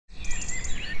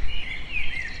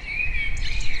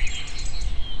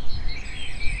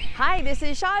Hi, this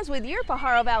is Shaz with your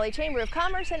Pajaro Valley Chamber of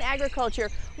Commerce and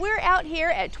Agriculture. We're out here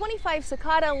at 25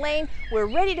 Cicada Lane. We're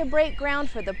ready to break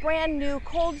ground for the brand new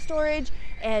cold storage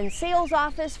and sales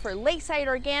office for Lakeside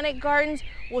Organic Gardens.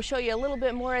 We'll show you a little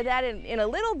bit more of that in a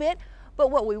little bit.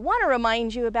 But what we want to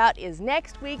remind you about is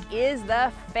next week is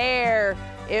the fair.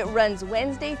 It runs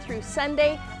Wednesday through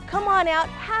Sunday. Come on out,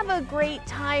 have a great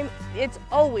time. It's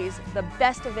always the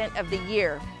best event of the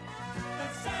year.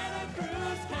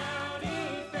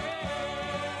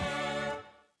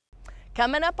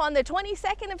 Coming up on the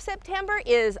 22nd of September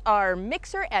is our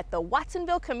mixer at the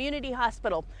Watsonville Community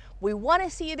Hospital. We want to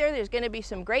see you there. There's going to be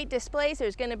some great displays.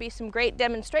 There's going to be some great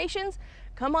demonstrations.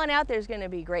 Come on out. There's going to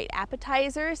be great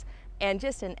appetizers and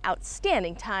just an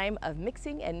outstanding time of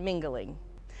mixing and mingling.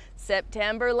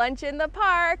 September Lunch in the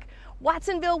Park.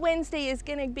 Watsonville Wednesday is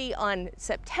going to be on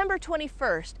September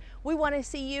 21st. We want to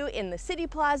see you in the City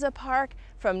Plaza Park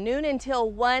from noon until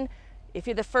 1. If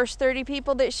you're the first 30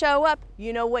 people that show up,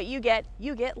 you know what you get.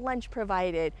 You get lunch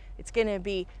provided. It's going to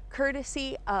be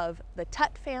courtesy of the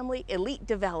Tutt Family Elite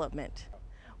Development.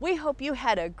 We hope you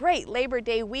had a great Labor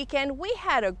Day weekend. We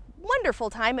had a wonderful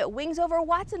time at Wings Over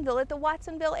Watsonville at the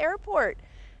Watsonville Airport.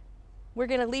 We're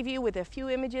going to leave you with a few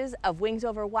images of Wings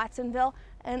Over Watsonville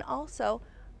and also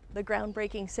the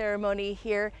groundbreaking ceremony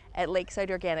here at Lakeside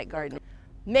Organic Garden.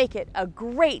 Make it a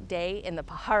great day in the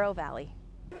Pajaro Valley.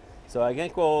 So I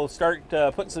think we'll start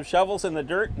putting some shovels in the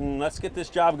dirt and let's get this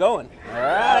job going. All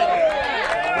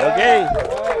right. Okay.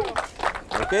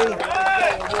 Okay.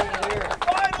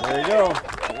 There you go. All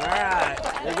right.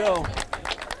 There you go.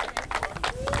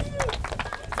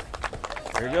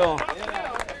 There you go.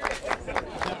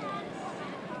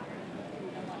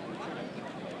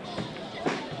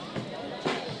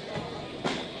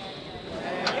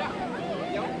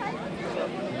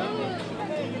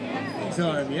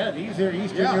 Yeah, these are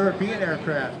Eastern European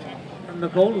aircraft from the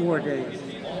Cold War days.